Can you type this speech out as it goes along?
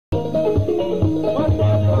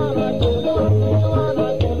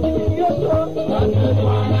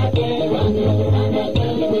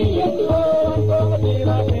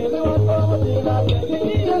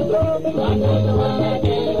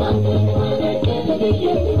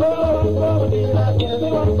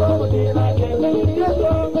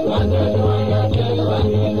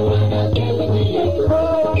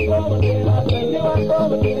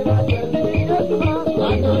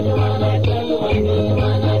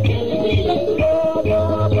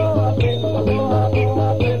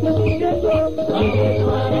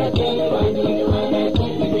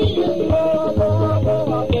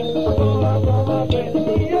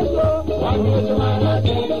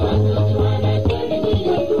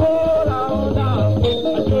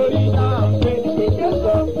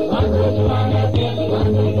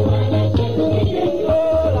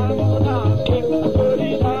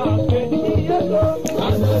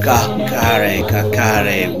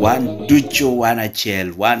Kakare, one duchu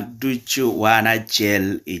wana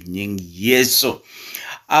chel inying Yesu.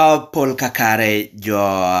 Paul kakare jo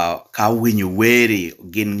kawinyu weri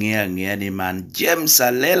gin ngea ni man James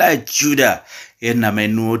Alela Judah ena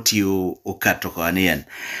menuoti ukatokonien.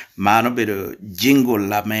 Mano bedo jingo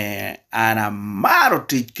lame ana maro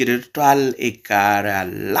tikiritual ikara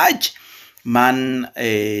laj. Man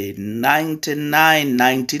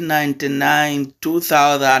 1999,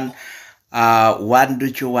 2000 one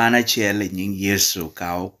duchu wana chele nying Yesu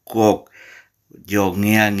kao kok jo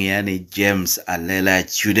ngea ni James Alela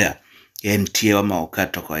Judah en tiyo ma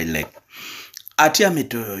ukato ko ilek. Atia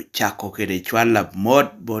mito chako kede chwala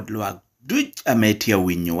bod luak duch ametia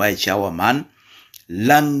winyuwai chawa man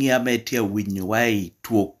langi ametia winyuwai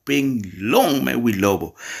tuok ping long me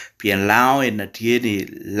wilobo pien lao en atieni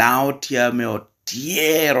lao tia me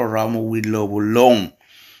otiero ramo wilobo long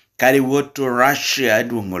kari woto Russia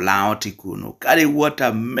adungo lao tikuno kari woto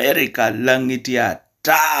America langitia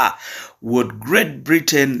ta would Great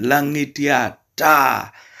Britain langitia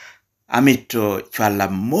ta amito chwala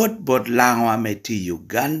bod lao ameti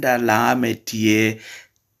Uganda la ametie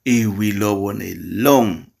iwilobo ne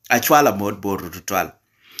long achwala bod tutwal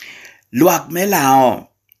luak melao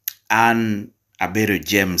an abero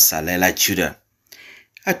James Alela Judah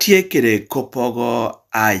atie kere kopogo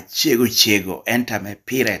a chego enta me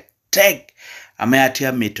pire tek ame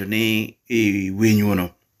atia mitoni winyuno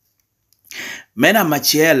mena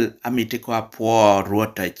machiel amite ko apo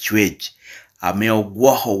ruota chwech ame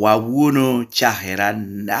ogwoho wawuno chahera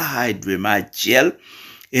na haidwe machiel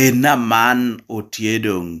na man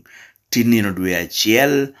otiedong tinino dwe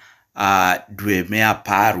achiel dwe mea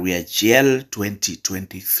parwe achiel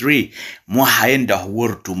 2023 haenda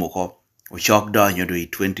huor tumoko ochok donyo dwe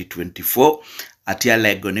 2024 atia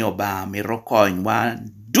lego ne oba mirokony wa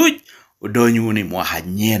duj odonyo ni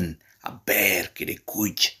hanyen aber kide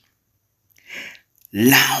kuj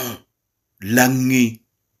lao langi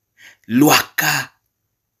luaka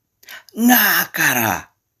ngakara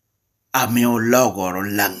ameologoro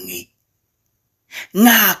langi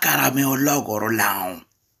ngakara ameologoro lao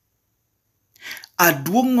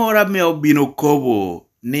aduongora meobino kobo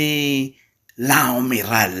ni lao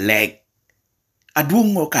miralek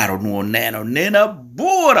aduongo karo nuo nena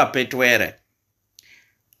bora petwere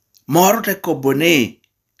moro te kobone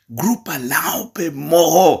grupa lao pe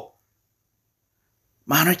moho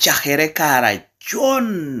mano chahere kara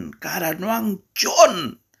nuang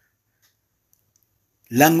chon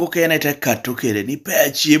lango kene te kato kere ni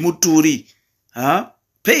pechi muturi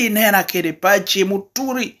pe nena kere pechi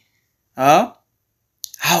muturi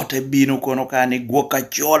how te bino kono kani gwoka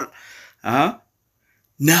chol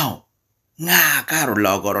now nga karo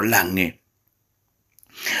logoro langi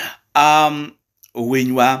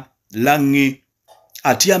winywa langi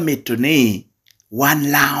atia mitoni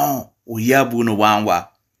wan lao uyabuno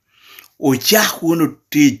wanwa uchahuno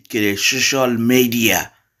tij kere social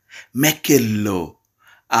media mekelo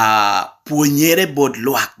puonyere bod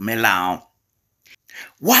luak melao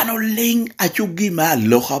wano ling achugi ma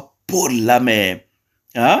loha pola me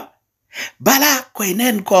bala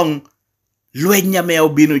koinen kong luenya me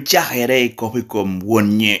obino chahere kopikom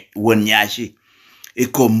wonyashi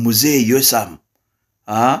ikom muze yosam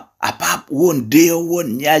apap won deo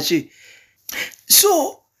wonyashi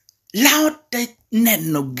so laute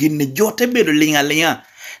neno gine jote bedo linga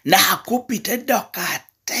na kupite doka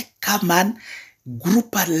te kaman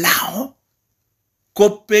grupa lao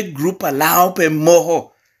kope grupa lao pe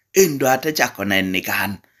moho indo ate chako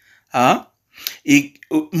nenikan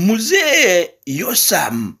muze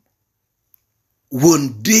yosam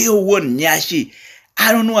won deo won nyashi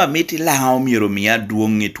anu ameti lao miro mia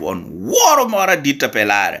duongi tuon woro mora dita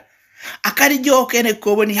pelare akari jo kene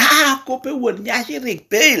koboni kope won nyashi rik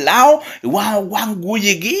pe lao wangu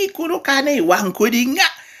yigi kuno kane wangu dinga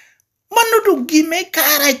manudu gime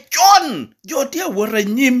kara chon jotia wora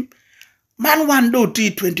nyim man wando ti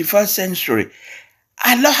 21st century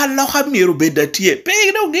aloha miero bedatie pe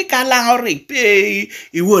no gi kala orik pe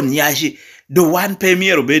iwon nyashi do wan pe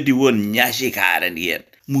miero bedi won nyashi kare nien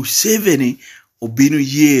Museveni obino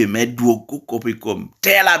ye meduogo kopikom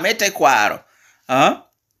tela mete kwaro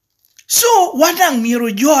so wadang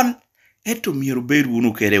miero jon eto miero bedu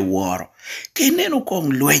unu kere woro keneno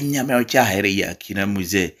kong lwenya me ochahere ya kina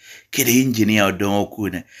muze kere engineer odongo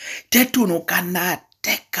kune tetuno kana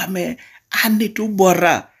tekame andi tu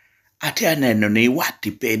bora ate aneno ni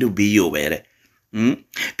wati pedo biyo were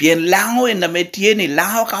pien lango enda metieni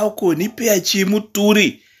lango ka okoni pe achimu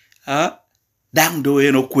turi dang do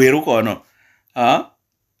eno kwero kono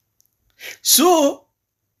so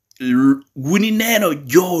wuni neno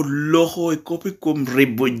jo loho e kopi kum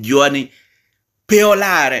ribo joni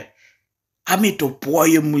peolare amito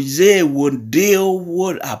puoye muzee won deo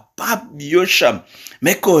won apap yosham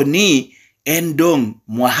meko ni endong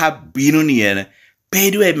mwahab binu ni ene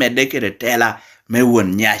pedu e medeke de tela me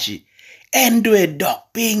won nyashi endo e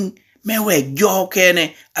doping me we jo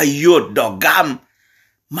kene ayot dogam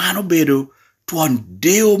mano bedo tuon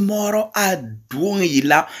deo moro aduong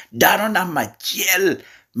ila dano na machiel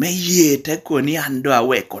me yete koni ando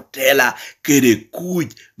awe kotela kere kuj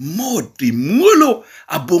moti mulo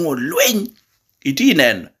abongo lweny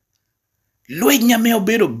itinen lweny nyame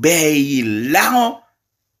obedo bei lango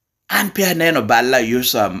anpe aneno bala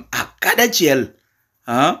yusam akada chiel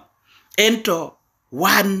ento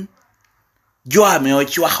wan joame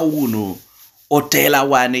ochwa uno otela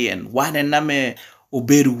wanien wane name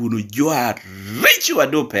obedo uno joa richi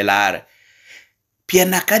wado pelare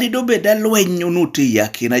piena kadi do beda lweny unuti ya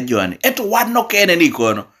kina joni eto wano kene ni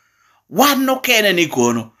kono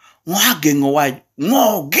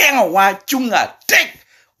ng'o gengo wa chunga tek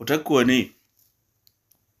utakoni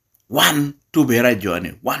wan tubera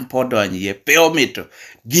joni wan podonyi ye peomito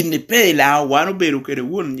gini pe la wano beru kere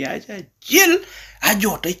won nyacha chil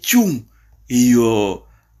ajote chung iyo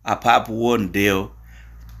apapu won deo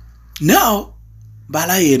now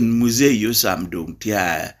bala yen muzee yusam dung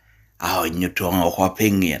tia nyotongo kwa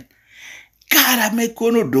pengien kara me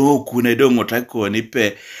kono do kune dongo takoni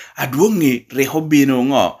pe aduongi rehobino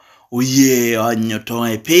ngo oye onyotongo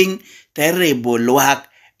e ping terebo lwak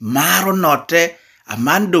maro note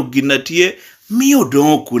amando ginatie miyo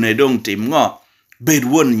dongo kune dong tim ngo bed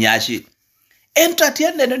won nyashi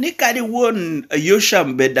entiende no ni kadi won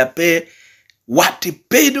yosham bedape wati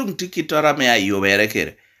pedung tikitora me ayobere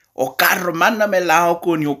kere o carro manna me lao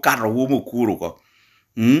con io carro uomo kuru ko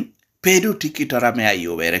pedo tikitora me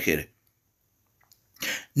ayobere kere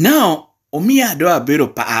now omia do abero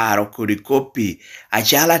paaro kodi kopi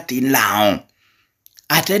achala tin lao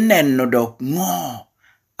atenenno dok ngo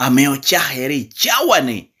ameo chaheri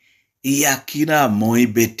chawani yakina Moi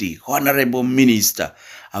Betty honorable minister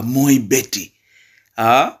Moi Betty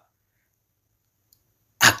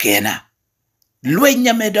akena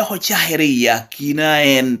lwenya medo ho chaheri yakina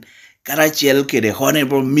en karachiel kede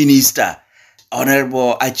honorable minister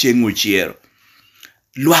honorable Aceng uchiero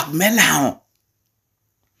luak melao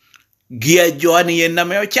gia joani yen na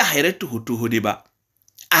meo chahere tuhu diba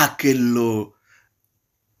akelo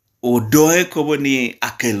odoe kobo ni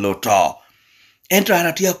akelo to ento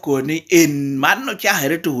anatia koni en manno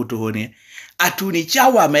chahere tuhu ni atuni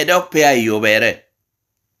chawa medok pe ayobere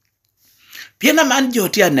piena man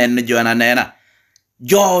jotia nen jona nena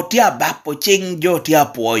jotia bapo ching jotia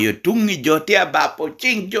puoyo tungi jotia bapo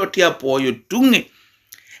ching jotia puoyo tungi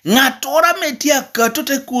ngatora metia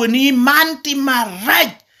katote koni manti maraj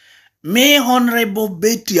me honorable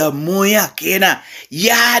Betty Amoya kena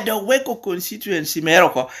yada weko constituency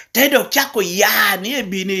meroko tedo chako ya ni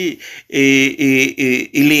ebini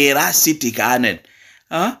ilera city kanen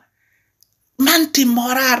manti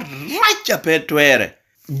mora racha petwere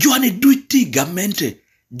Johnny duty gamente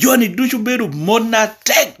Johnny duchu beru mona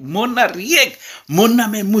tek mona riek mona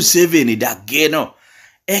me Museveni da geno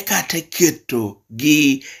eka teketo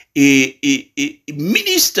gi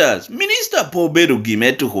minister po beru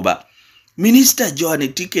gimetu huba Minister Johnny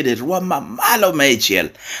tikede rwama malo mechiel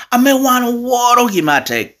ame wan woro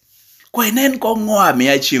gimatek kwenen ko ngoa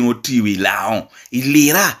me achingo tiwi lao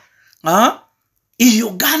ilira i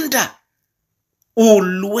Uganda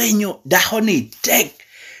ulwenyo dahoni tek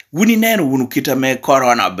wuni neno wunu kita me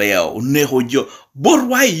corona beo uneho jo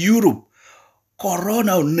borwa Europe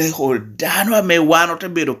corona uneho dano me wano te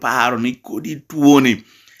bedo paro ni kodi tuoni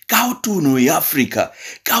kautuno i Africa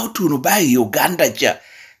kautuno bai Uganda cha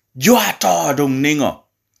jo ato dong ningo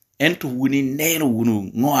ento wuni neno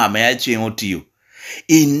wunu ngoa me achingo tiyo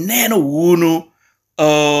I neno wunu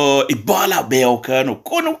Ebola beo kano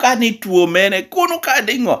kunu kani tuo mene kunu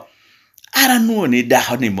kadingo ara nuo ni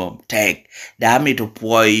daho ni mom tek dami to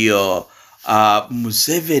puoyo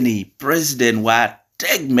Museveni president wa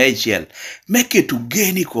teg Michel make to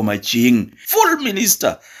geni koma ching full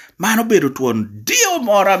minister mano bedo tuon dio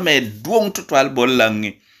mora me duong to twal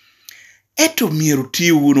bolangi eto miero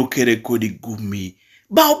ti uno kere kodi gumi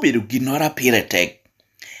ba obedo ginora pire tek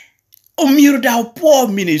o miero da po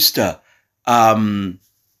minister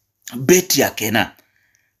Betty akena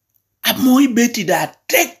amoi Betty da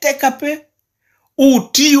tek ape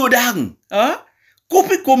utiyo dang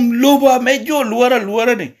kopi kom loba mejo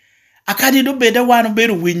luara ni akani do beda wano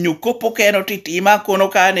bedo winyu kopo keno titima kono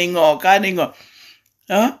kaningo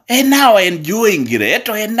and now enjoying it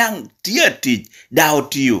to enang tiati dao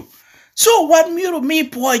tiyo so one miro mi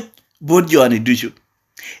po bodjoni dushu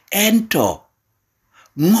ento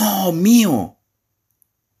ngo mio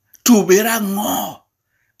tubera ngo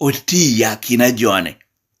oti ya kina jone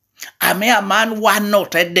ame aman wano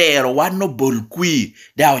tedero wano bolkui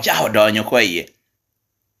da ochaho donyo kwa iye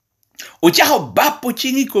ochaho bapo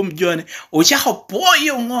chingi kom jone ochaho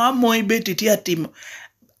poyo ngo amoi beti tia timo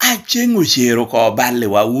Aceng uchero ko bale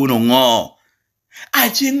wa uno ngo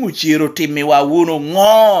Aceng uchero timi wa uno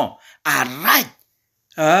ngo araj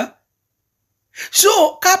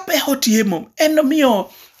so kape hotie mom eno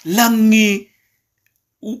mio langi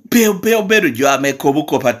peo bedo joame kobu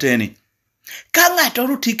kopateni kanga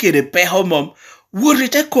toru tikere peho mom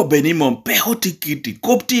wurite kobeni mom peho tikiti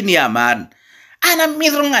koptini aman ana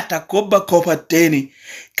midro ngata koba kopateni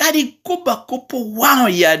kadi koba kopo wao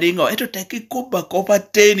yadingo eto teki koba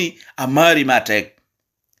kopateni amari matek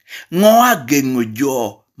ngoa gengo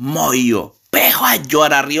jo moyo peho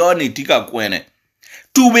ajora rioni tika kwene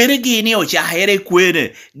tubere gini ochahere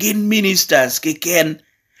kwene gin ministers kiken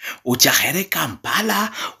ochahere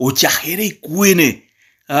Kampala ochahere kwene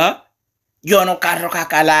jono karo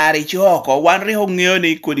kakalari choko wanri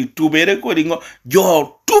hongioni kodi tubere kodi ngo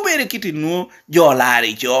jo tubere kitinu jo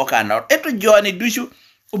lari choka no eto joni dushu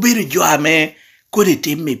obere joame kodi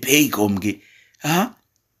timmi pei komgi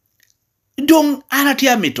dong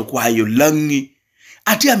anatia mito kwayo langi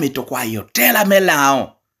atia mito kwayo tela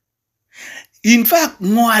melao in fact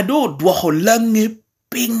ngoado dwoho langi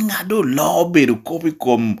pingado loberu kopi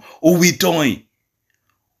kom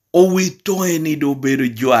owitoe ni do bedo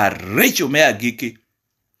joa recho me agiki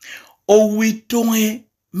owitoe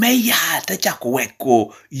me ya ta chako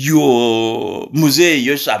weko yo muzee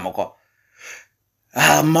yo samoko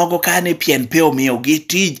mogo kane pien peo mio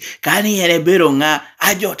gitij kani ene bedo nga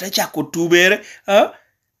ajo ta chako tubere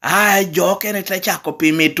ajo kene ta chako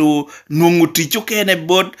pimitu nungu ticho kene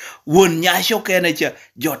bot won nyasho kene cha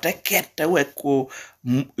jota kete weko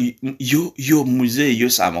yo muzee yo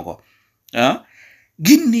samoko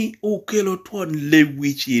Gini okelo tuon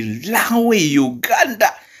lewichi lawe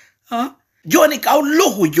Uganda. Joni kau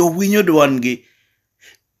loho jo winyo duangi.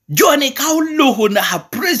 Joni kau loho na ha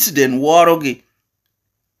president warogi.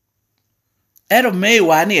 Ero mei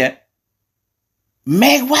wani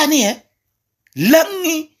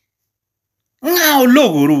langi ngao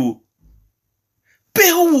logo ru.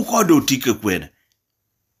 Peho wukodo tike kwene.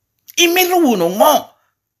 Imelo wuno ngo.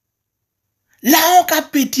 Lao ka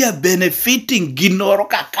petia benefiting ginoro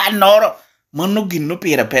ka kanoro manu gino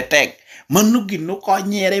pira petek manu gino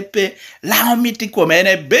konyere pe lao miti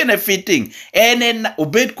komene benefiting enen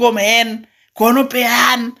obed komen kono pe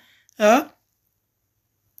an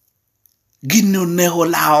gino neho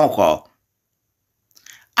lao ko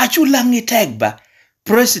achu langi tegba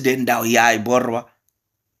president daw yai borwa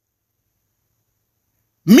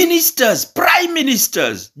ministers prime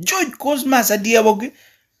ministers George Cosmas adiaboge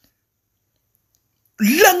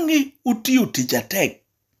langi uti jatek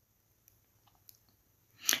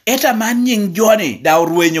eta man nying joni da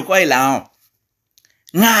ruenyo ko ilao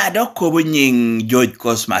ngado ko nying George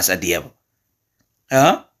Cosmas adiebo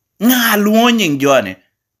ngaluo nying joni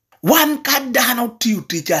wan kadano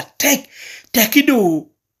uti jatek tekido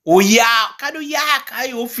oya kado ya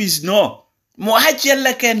kai office no mo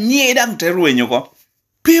hachele ken nyedang teruenyo ko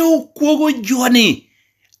pio kuogo joni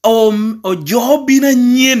o jobina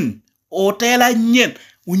nyen Otela nyen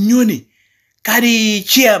unyoni kari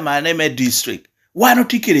chairman eme district wano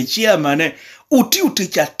tikiri chairman uti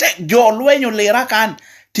cha jo lwenyo lera kan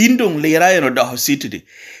tindong lera eno doho city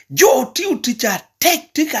jo uti cha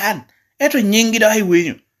tikan eto nyingi do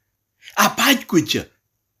hiwenyo apaj kucha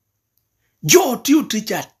jo uti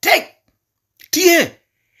cha tie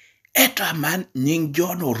eto man nying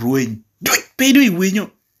jono rueny duj pedo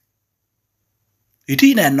hiwenyo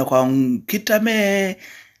itina no kong kitame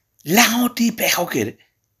Lao ti peho kere.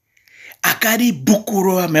 Akari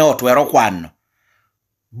bukuro me otwero kwano.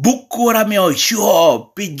 Bukura me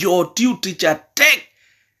osho pijo tiu ticha tek.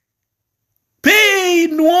 Pe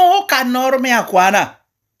nuo kanor me akwana.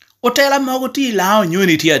 Otela mogo ti lao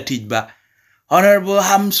nyuni ti atijba. Honorable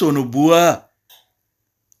Hamson Obua.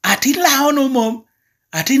 Atin lao no mom.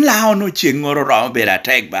 Atin lao no chingoro rom bera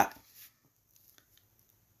tegba.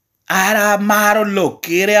 Ara maro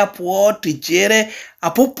lokere apuo tichere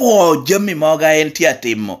apopo jami moga en ti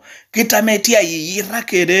atimo. Kita me ti ayira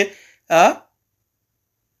kede.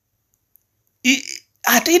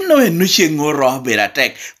 Atin no enu chingoro bera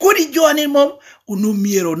teg. Kuri joani mom. Unu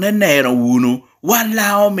miero nenero unu. Wan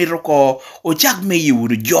lao miroko. Ochak me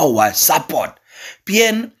yunu jowa support.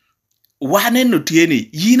 Pien. Wane no tieni,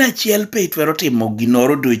 yina chiel pe itwero timo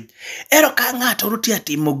ginoro duch. Ero ka ng'ato rutia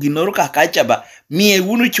timo ginoro kakachaba, mie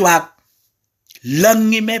unu chwak,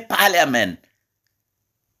 langi me parliament.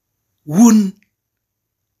 Wun,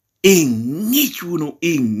 ing'ich unu,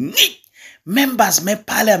 ing'ich. Members me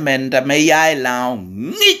parliament me yai lao,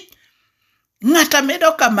 ng'ich. Ng'ata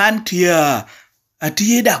medo kaman tia,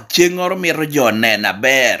 atiye dak chengoro miro jonena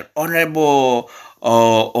ber, honorable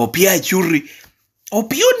Opia Churi.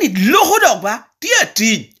 Opio ni loho dog ba tia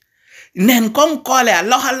tij nen kom kole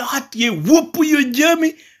aloha tie wupu yo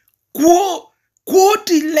jami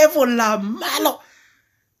ti level la malo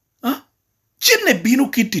chine binu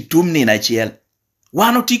kiti tumni na chiel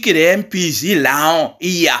wano tikire MPs ilao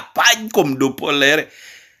iya paj kom do polere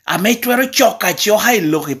ametwero choka choha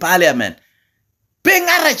ilohi parliament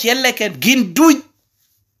pengara chiel leken gin duj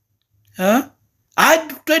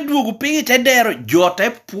te duogo pingi te dero jote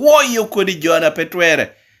puoyo kodi jona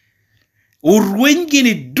petwere. Urwiny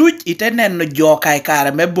gini duch ite neno joka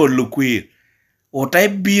kare me bolu kwir. Ota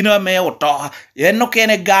bino me otoha. Yeno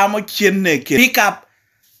kene gamo chienne ke. Pick up.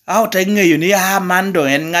 Ota ngeyo ni mando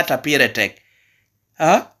en ngata pire tek.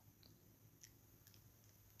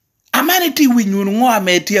 Amani ti winyun ngo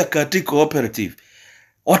ameti akati cooperative.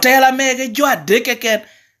 Ota mege jo adeke ken.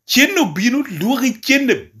 Chienno bino luogi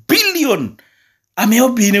chienne billion. Ameo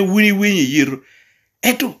bine winyi yiru.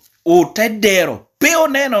 Eto ota dero. Peo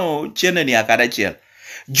neno chienne ni akada chiel.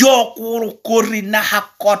 Jo kuri na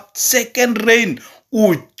hakot second rain.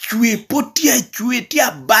 Uchwe potia chwe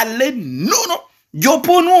tia bale nuno. Jo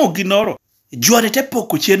ponu ginoro. Jo te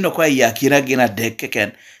poko chienno kwa yakira gina deke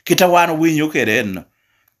ken. Kita wano winyo keren.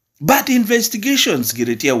 But investigations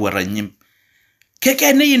giritia waranyim.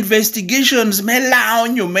 Keke ni investigations me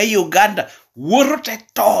laonyo me Uganda. Wuro te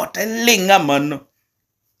to te linga mano.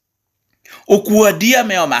 Okuadia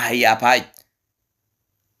me o mahayapaj.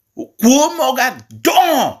 Kuomoga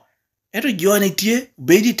don. Eto joni tie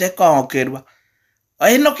bedi te kon kerwa.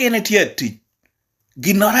 Eno kene tie ti.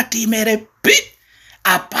 Ginora timere pit.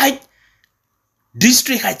 Apaj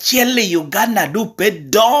district achele Uganda du pe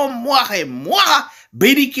don mwa.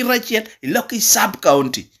 Bedi kirachet iloki sub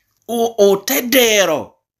county. O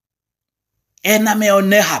tedero. Ena me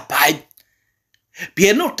one hapaj.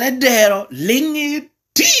 Pieno tedero lingi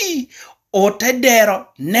ti. O tedero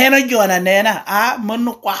nena jona nena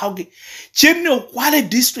mono kwa hogi chenne kwale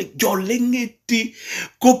district jo lengeti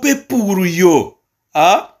kope puru yo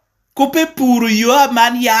kope puru yo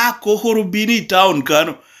man ya ko horubini town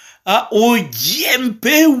kano o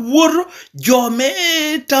jempe wur jo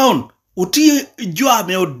me town uti jo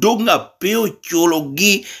ame odonga peo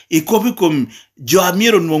chologi ikopi kom jo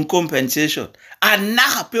amiro non compensation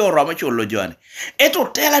anaka peo rama cholo jone eto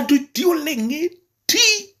tela du tiu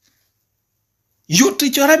lengeti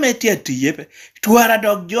Yuti chora metia tiyepe. Tuara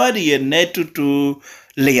dog jodi ye netu tu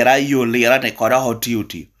lera ne kora hoti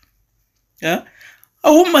uti.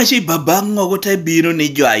 Mashi babango gote bino ni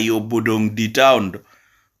jo ayo budong di town.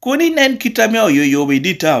 Kuni nen kitame oyo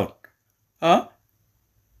di town.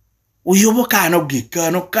 Uyobo kano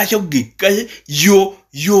gikano kasho gikaye yo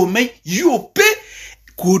pe.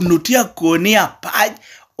 Kunutia koni apaj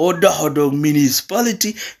odo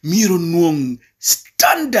municipality miro nuong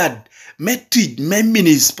standard. Metid me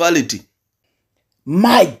municipality.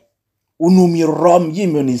 Mai unumi rom yi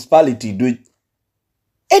municipality do.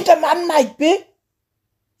 Enta man mai pe.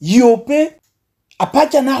 Yo pe.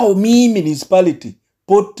 Apacha na ho mi municipality.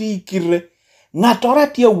 Poti kire. Ngatora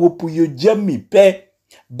tia wopu yo jami pe.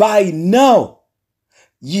 By now.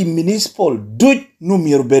 Yi municipal do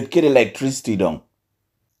numero bed kere electricity dong.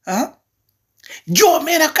 Jo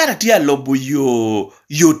mera kara tia lobo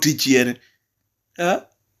yo tichiere.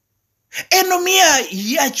 Enomia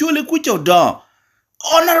ya chule kucho don.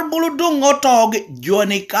 Honorable dung otoge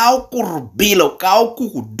joni kao kurbilo kao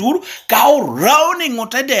kukuduru kao rowning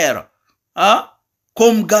otedero.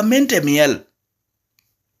 Kom gamente miel.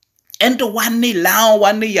 Ento wani lao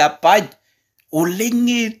wani yapaj.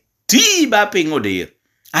 Ulingi tiba pingodir.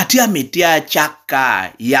 Atia mitia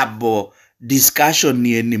chaka yabo discussion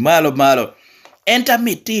ni malo. Enta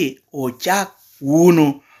miti ochak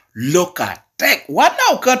unu loka tek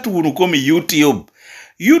wana ukatu unu komi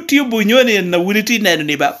YouTube unyoni na uniti nenu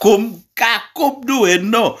niba ka duwe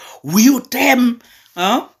no wiu tem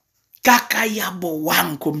kaka yabo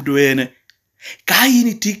wang duwe ka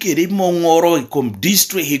ini tikiri mongoro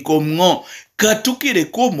district ngo katukire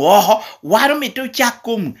oho waro mito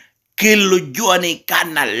chakum kilo joni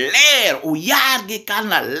kana ler uyargi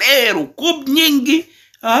kana ler nyingi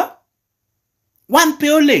wan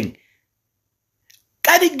peoling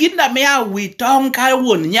kadi ginda mea witong ka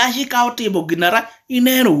won nyashi ka otibo ginara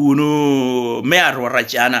ineno uno mea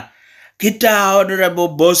rorachana kita honorable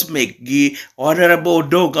boss gi honorable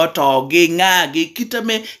doga togi ngagi kita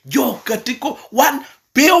me katiko wan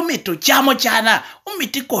peo mito chamo chana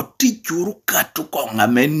umitiko tichuru katuko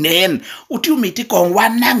ngamenen uti umitiko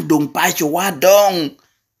wanang dong pacho wadong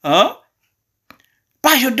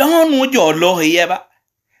pacho dong nujo lohe yeba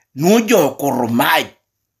nujo koromai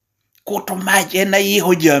kotomai ena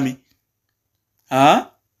yiho jami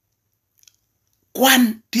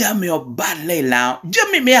kwan tia me obale lao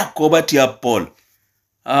jami me akoba tia pol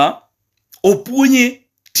opunye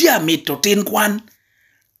tia mito tin kwan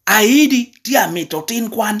aidi tia mito tin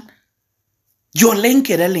kwan jo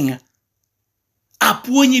lenkere linga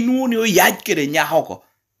apunye nuni o yajkere nyahoko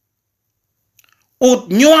ot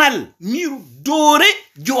nyoal miru dore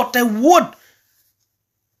jote wod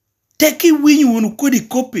teki winyu unu kodi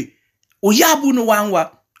kopi o yabu no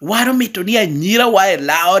wangwa waro mito nia nyira wae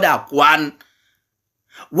lao da kwan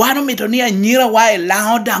wano mitonia nyira wae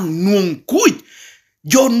laodang nung kuj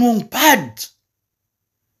jo nung pad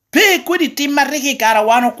pe kudi timariki kara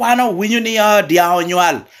wano kwano winyo ni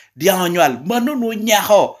diaonywal mano no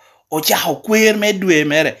nyaho o chaho kwer medwe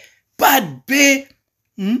mere pad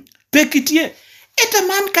pe kitie eta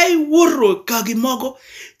man kai wuro kagimogo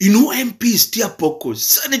inu MPs tia poko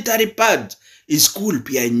sanitary pads is school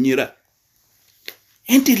pia nyira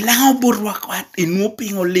enti lao burwa kwat inu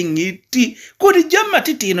pingo lingiti kodi jama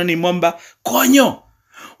titino ni momba konyo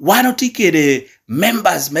wano tikere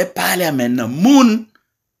members me parliament na mun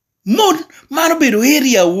mano bedo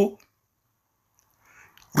area wu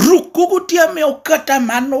rukugu tia me okata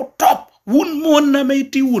mano top mun na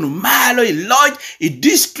meiti wunu malo I lodge I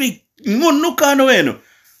district ngunu kano eno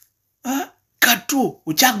katu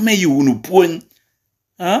uchak me wunu puony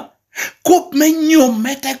kup me nyom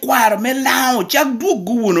mete kwaro me lao chak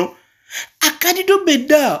duogu uno akadi do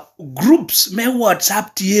beda groups me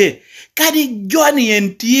WhatsApp tie kadi joni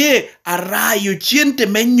en tie arayo chiente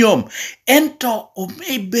me nyom ento o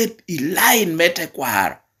me bet I line mete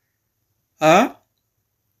kwaro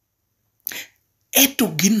eto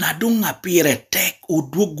ginadunga pire tek o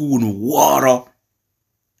duogu uno woro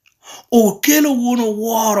o kelo uno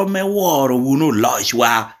woro me woro uno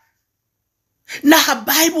lochwa na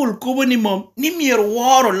Bible kubo ni mom ni mier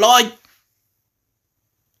woro loj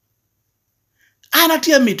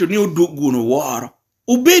anatia mito ni uduguno woro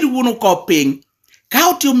ubedu uno koping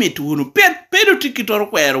kauti mito uno pedo tikitoro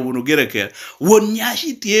kwero uno gereke won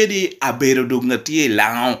nyashi tiedi abero dunga tie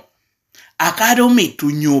lao akado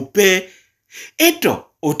mito nyope eto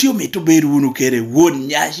otio mito bedu uno kere won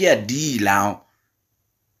nyashi adi lao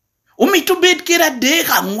umito bed kera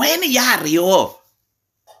deka ngweni yario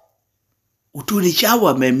utuni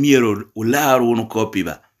chawa me miero ularo uno kopi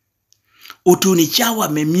ba utuni chawa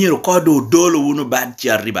me miero kodo dolo uno bad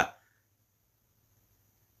chariba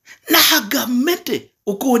na hagamete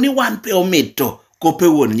ukuni wan pe omito kope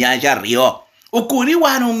won nyaja rio ukuni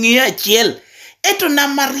wan ungia chiel eto na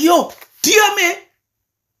mario tiame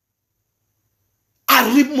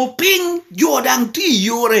arimo ping jodang ti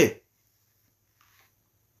yore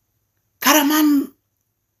karaman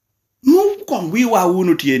kong wiwa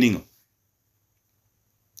uno tieningo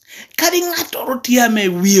kadi ngatoro tiame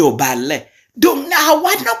wio balle dong na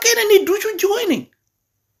wano kene ni duchu joining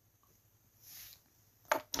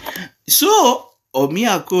so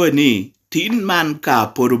omia ko ni tin man ka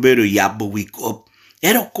porubero yabo wikop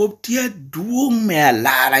ero kop tia duong me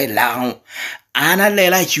lara lao ana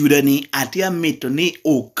lela chuda ni atia mito ni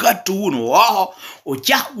o katun o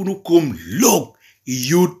cha unu kom log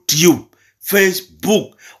YouTube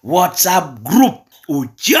Facebook WhatsApp group o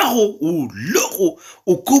jaho o logo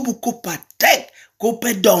o kubu kopa tek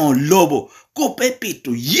kope don lobo kope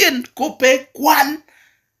pito yen kope kwan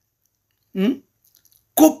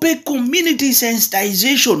kope community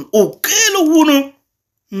sensitization o kelo uno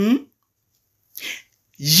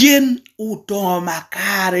yen uto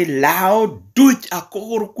makare lao duch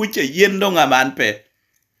akor kuche yen donga manpe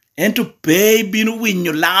ento pay binu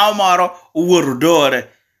winyo lao maro uwordore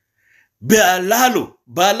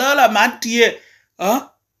balala mantie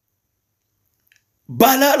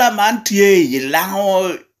balala mantie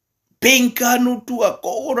lao Pinkanu tu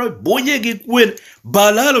akoro boye gi kwen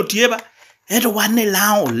balalo tieba eto wane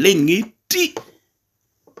lao lengi ti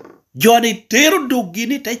joni tero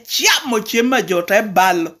dugini te chiamo chiema jo te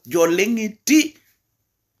balo jo lengi ti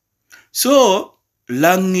so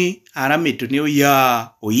langi aramito ni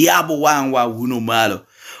oyabo wangwa wuno malo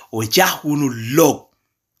oja wuno log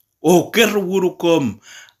o ker wuru kom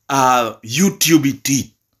YouTube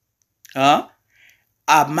iti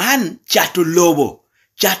a man chato lobo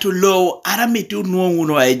aramito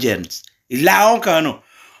nuo agents ilaon kano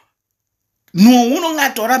nuo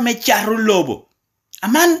ngatora me charo lobo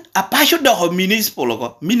aman apasho do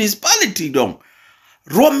municipality dong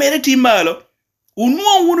romeriti malo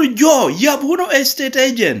unuo jo yabuno estate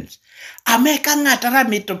agents ameka ngatara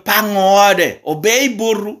mito pangode obei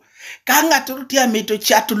boru ka ngatoro tia mito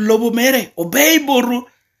chato lobo mere obei boru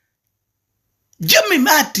jami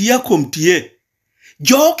matia komtie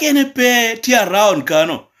jo kene pe tia round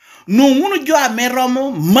kano nuo jo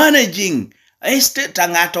ameromo managing estate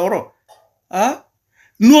ngatoro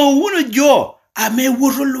nuo jo ame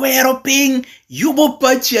wuro lwero ping yubo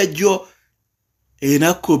pachia jo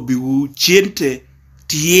ena kobiwu chiente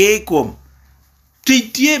tiekom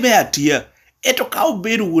titie me atia eto kao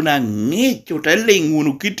beru una ngicho ta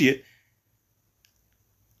lingunu kitie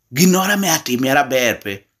ginora me atimera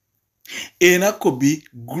berpe ena kobi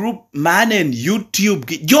group man and YouTube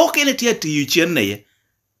jo kene tia tiyu chienne ye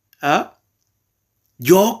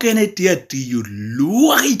jo kene tia tiyu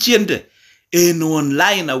luwa chiente en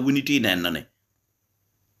online a winiti nenane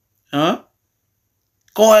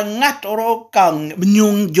ko ngatoro kang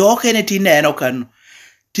nyung jo kene ti neno kan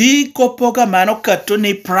ti kopoga mano kato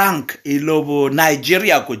ni prank ilobo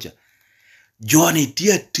Nigeria kuja joni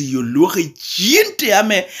tia tiyo luoki chiente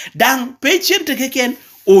ame dang pe chiente keken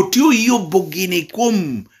otiu yo bogini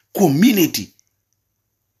kum community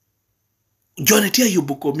joni tia yo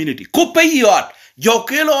bo community kope yot jo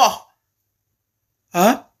kelo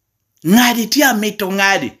ngadi tia mito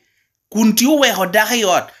ngadi kunti uwe hodaki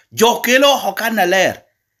yot jokelo hokana ler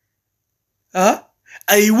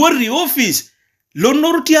ai wori office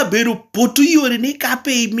lonortia beru potu yori ni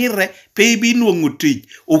kape mire pe binu nguti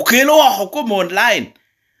ukelo hokom online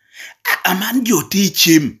aman jo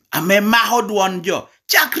tichim ame maho duon jo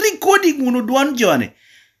chak recording unu duon jone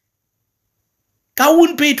ka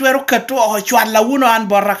un pe twero kato ho chwala uno an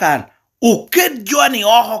borakan uket joni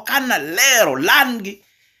hokana lero langi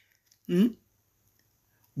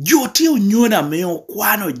joti unyona meo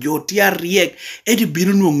kwano joti ariek edi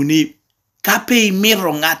biru nuongni kape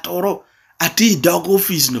miro ngatoro ati dog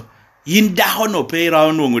office no yin daho no pe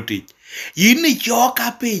rao nuongoti yin ni cho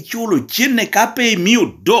kape chulo chine kape miu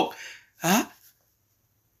dog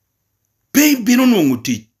pe biru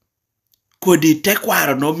nuongoti kodi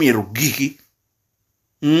tekwaro no miro giki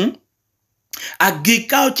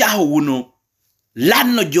agika o chaho uno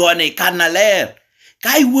lano jone kanaler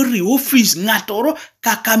kai wori office ngatoro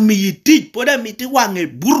kaka miti poda miti wange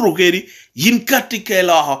burro keri yin katike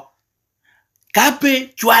loho kape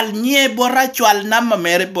chwal nye bora chwal nama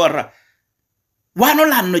mere bora wano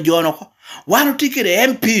lanno jono ko wano tikere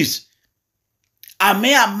MPs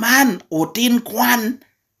ame a man otin kwan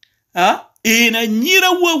ina nyira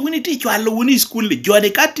wini ti chwal wini school jode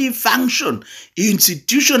kati function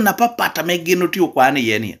institution na papata megino ti okwane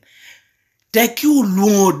yeni take you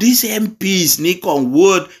luo these MPs ni kon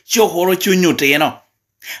word chohoro chunyuteno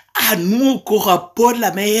anu ko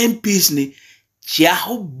rapola me MPs ni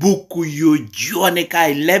chaho buku yo jone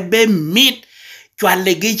kai lebe mit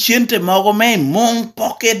chwale gi chente mogo me mon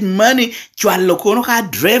pocket money chwalo kono ka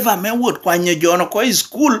driver me wot kwanye jono ko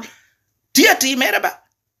school tia ti meraba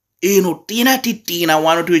ino tina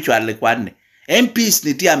wano tu chwale kwanne MPs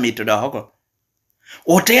ni tia mito da hoko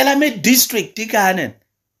otela me district tikanen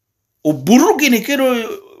oburu gini kero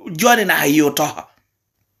jone na yoto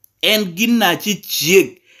en ginna chi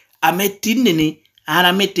chiek ametini ni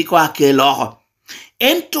anameti ko akelo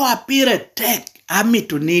ento apire tek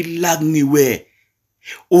amitu ni lagniwe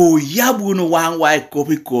o yabu no wangwa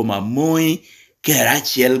kopi koma moi kera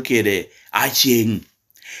chiel kere Aceng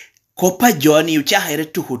kopa joni uchahere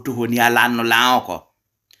tuhu ni alano laoko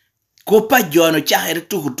kopa joni uchahere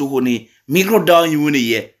tuhu ni migro don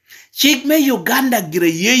yuni ye chik me Uganda gire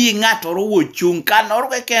yeyi ngatoro wochung kanoro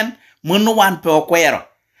keken munu wan pe okwero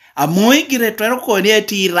amoi gire twero koni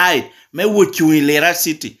eti right me wochung Ilera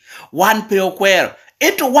City wan pe okwero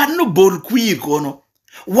eto wan no bol kwir kono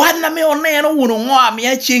wan na me oneno unu ngoa mi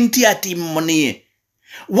Aceng ti atimoni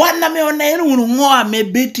wan na me oneno unu ngoa me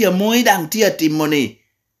beti amoi dang ti atimoni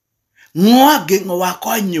ngoa gengo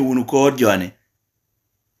wakonyo unu kod jone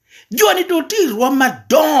Johnny to ti Roma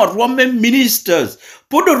don Roma ministers.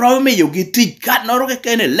 Podo Rome you get teach cat no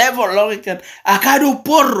can level logic akado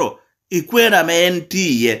porro ikwena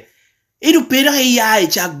menti ye. Idu pera ya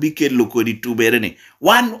chak biket loko di tuberene.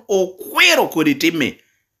 One o kwero kodi time.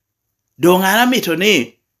 Dongana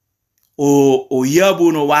mitone o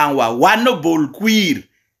yabu no wangwa one no bol queer.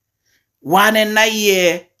 One na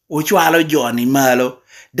ye o chwalo Johnny malo.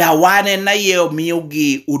 Da one na ye o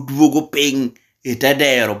miyogi udwogo ping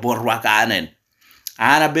itadero borwakanen.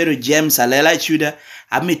 Ana bero James alela chuda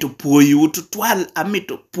amito puyi ututwal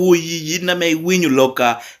amito puyi yina me winyu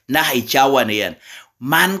loka na haichawan yan.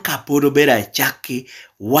 Man kapodo bera chaki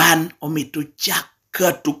one omito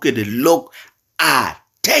chaka tuke de lok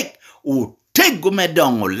take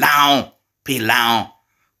gumedongo lao pilao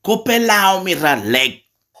kope lao mira leg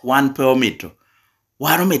one pe omito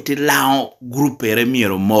waro meti lao grupere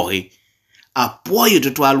miro mohi apoyo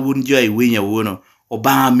tutwal wun joy winya wuno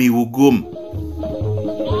obama mi wugum.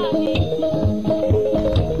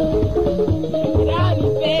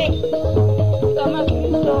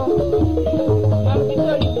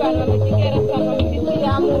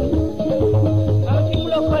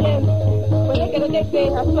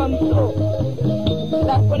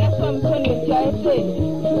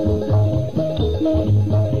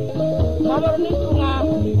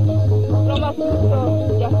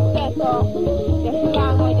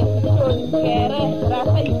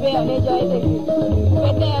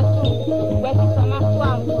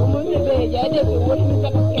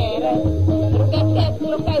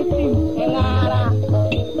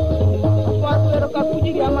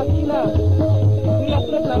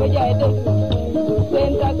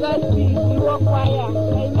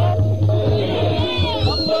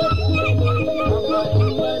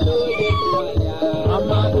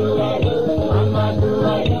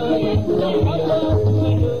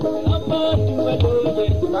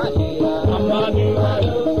 Amen.